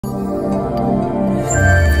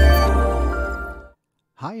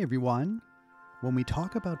Hi everyone! When we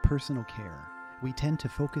talk about personal care, we tend to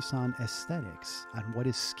focus on aesthetics, on what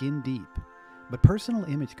is skin deep. But personal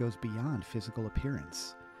image goes beyond physical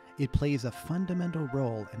appearance. It plays a fundamental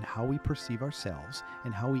role in how we perceive ourselves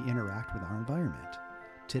and how we interact with our environment.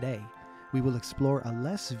 Today, we will explore a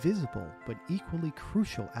less visible but equally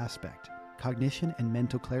crucial aspect, cognition and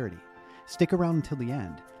mental clarity. Stick around until the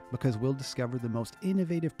end because we'll discover the most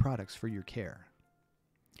innovative products for your care.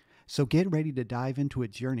 So get ready to dive into a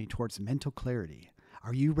journey towards mental clarity.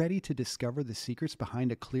 Are you ready to discover the secrets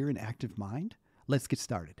behind a clear and active mind? Let's get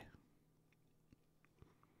started.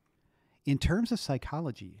 In terms of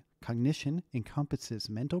psychology, cognition encompasses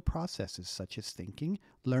mental processes such as thinking,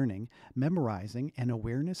 learning, memorizing, and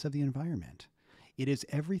awareness of the environment. It is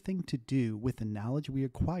everything to do with the knowledge we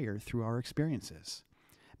acquire through our experiences.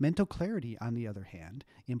 Mental clarity, on the other hand,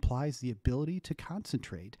 implies the ability to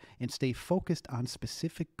concentrate and stay focused on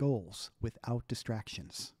specific goals without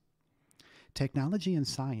distractions. Technology and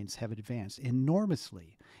science have advanced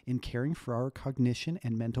enormously in caring for our cognition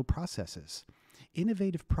and mental processes.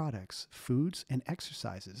 Innovative products, foods, and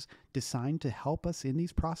exercises designed to help us in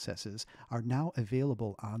these processes are now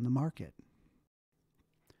available on the market.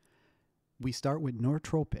 We start with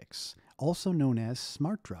nootropics, also known as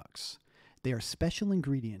smart drugs. They are special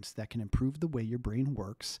ingredients that can improve the way your brain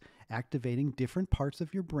works, activating different parts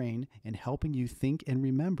of your brain and helping you think and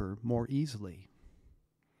remember more easily.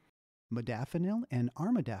 Modafinil and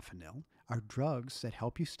Armodafinil are drugs that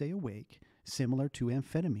help you stay awake, similar to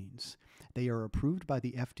amphetamines. They are approved by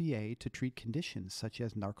the FDA to treat conditions such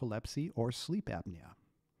as narcolepsy or sleep apnea.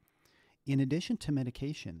 In addition to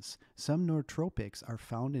medications, some nootropics are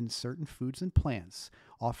found in certain foods and plants,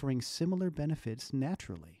 offering similar benefits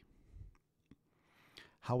naturally.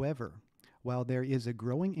 However, while there is a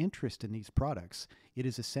growing interest in these products, it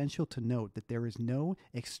is essential to note that there is no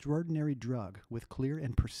extraordinary drug with clear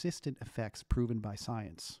and persistent effects proven by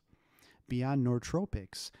science. Beyond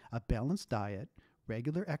nootropics, a balanced diet,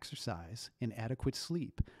 regular exercise, and adequate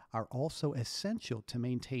sleep are also essential to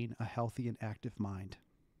maintain a healthy and active mind.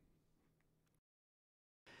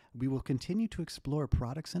 We will continue to explore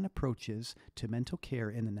products and approaches to mental care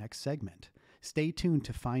in the next segment. Stay tuned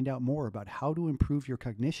to find out more about how to improve your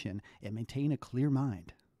cognition and maintain a clear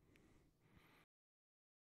mind.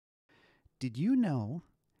 Did you know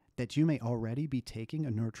that you may already be taking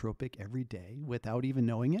a nootropic every day without even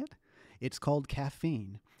knowing it? It's called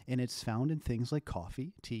caffeine, and it's found in things like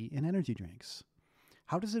coffee, tea, and energy drinks.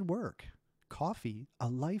 How does it work? Coffee, a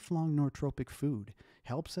lifelong nootropic food,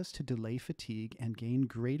 helps us to delay fatigue and gain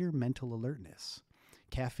greater mental alertness.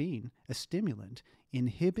 Caffeine, a stimulant,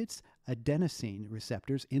 inhibits adenosine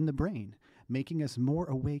receptors in the brain, making us more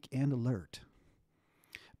awake and alert.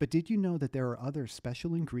 But did you know that there are other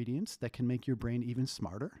special ingredients that can make your brain even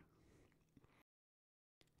smarter?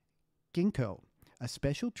 Ginkgo, a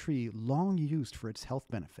special tree long used for its health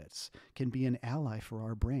benefits, can be an ally for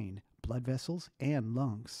our brain, blood vessels, and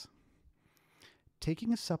lungs.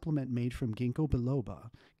 Taking a supplement made from Ginkgo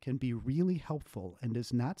biloba can be really helpful and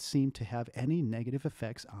does not seem to have any negative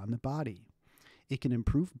effects on the body. It can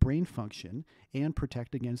improve brain function and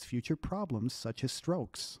protect against future problems such as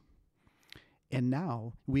strokes. And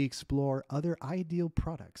now we explore other ideal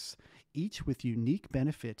products, each with unique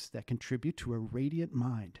benefits that contribute to a radiant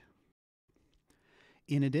mind.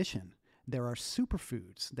 In addition, there are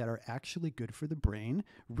superfoods that are actually good for the brain,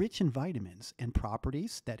 rich in vitamins and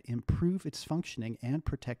properties that improve its functioning and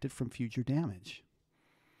protect it from future damage.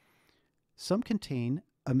 Some contain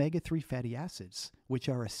omega-3 fatty acids, which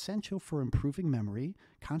are essential for improving memory,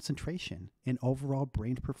 concentration, and overall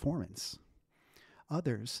brain performance.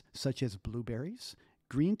 Others, such as blueberries,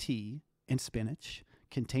 green tea, and spinach,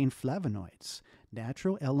 contain flavonoids,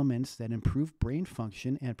 natural elements that improve brain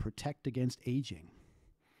function and protect against aging.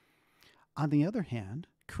 On the other hand,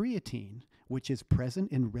 creatine, which is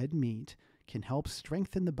present in red meat, can help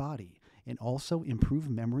strengthen the body and also improve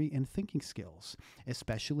memory and thinking skills,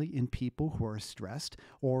 especially in people who are stressed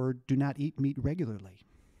or do not eat meat regularly.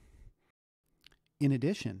 In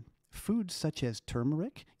addition, foods such as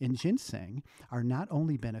turmeric and ginseng are not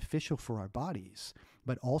only beneficial for our bodies,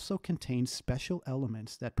 but also contain special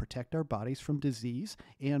elements that protect our bodies from disease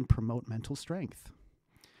and promote mental strength.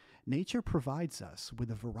 Nature provides us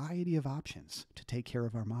with a variety of options to take care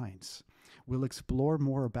of our minds. We'll explore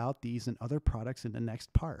more about these and other products in the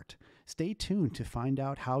next part. Stay tuned to find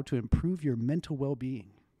out how to improve your mental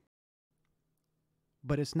well-being.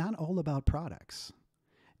 But it's not all about products.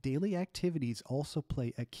 Daily activities also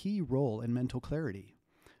play a key role in mental clarity.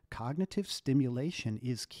 Cognitive stimulation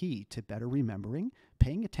is key to better remembering,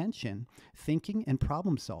 paying attention, thinking, and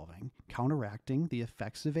problem solving, counteracting the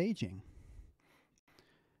effects of aging.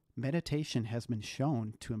 Meditation has been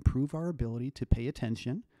shown to improve our ability to pay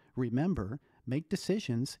attention, remember, make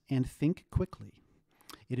decisions, and think quickly.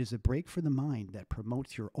 It is a break for the mind that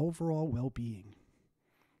promotes your overall well-being.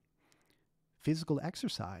 Physical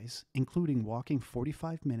exercise, including walking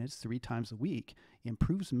 45 minutes 3 times a week,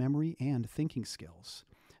 improves memory and thinking skills.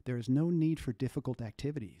 There is no need for difficult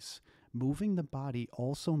activities. Moving the body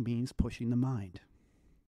also means pushing the mind.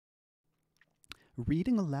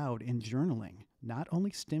 Reading aloud and journaling not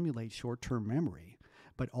only stimulate short-term memory,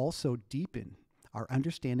 but also deepen our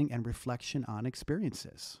understanding and reflection on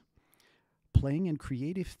experiences. Playing in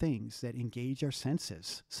creative things that engage our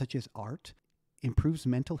senses, such as art, improves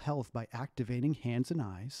mental health by activating hands and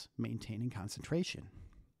eyes, maintaining concentration.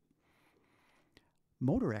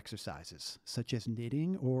 Motor exercises, such as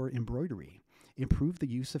knitting or embroidery, improve the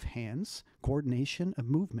use of hands, coordination of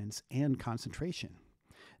movements, and concentration.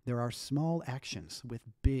 There are small actions with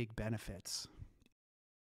big benefits.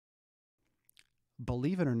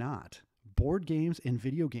 Believe it or not, board games and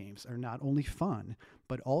video games are not only fun,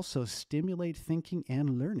 but also stimulate thinking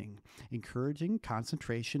and learning, encouraging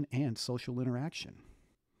concentration and social interaction.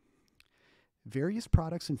 Various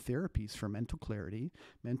products and therapies for mental clarity,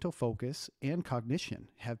 mental focus, and cognition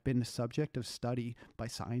have been the subject of study by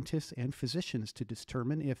scientists and physicians to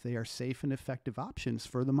determine if they are safe and effective options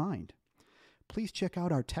for the mind. Please check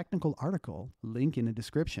out our technical article, link in the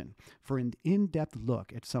description, for an in-depth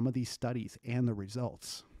look at some of these studies and the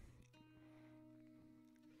results.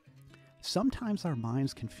 Sometimes our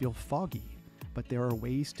minds can feel foggy, but there are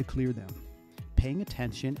ways to clear them. Paying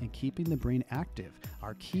attention and keeping the brain active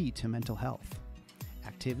are key to mental health.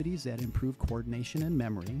 Activities that improve coordination and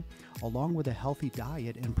memory, along with a healthy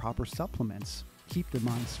diet and proper supplements, keep the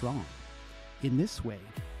mind strong. In this way,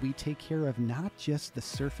 we take care of not just the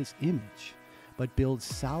surface image, but build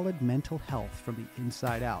solid mental health from the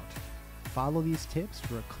inside out. Follow these tips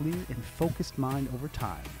for a clear and focused mind over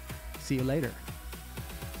time. See you later.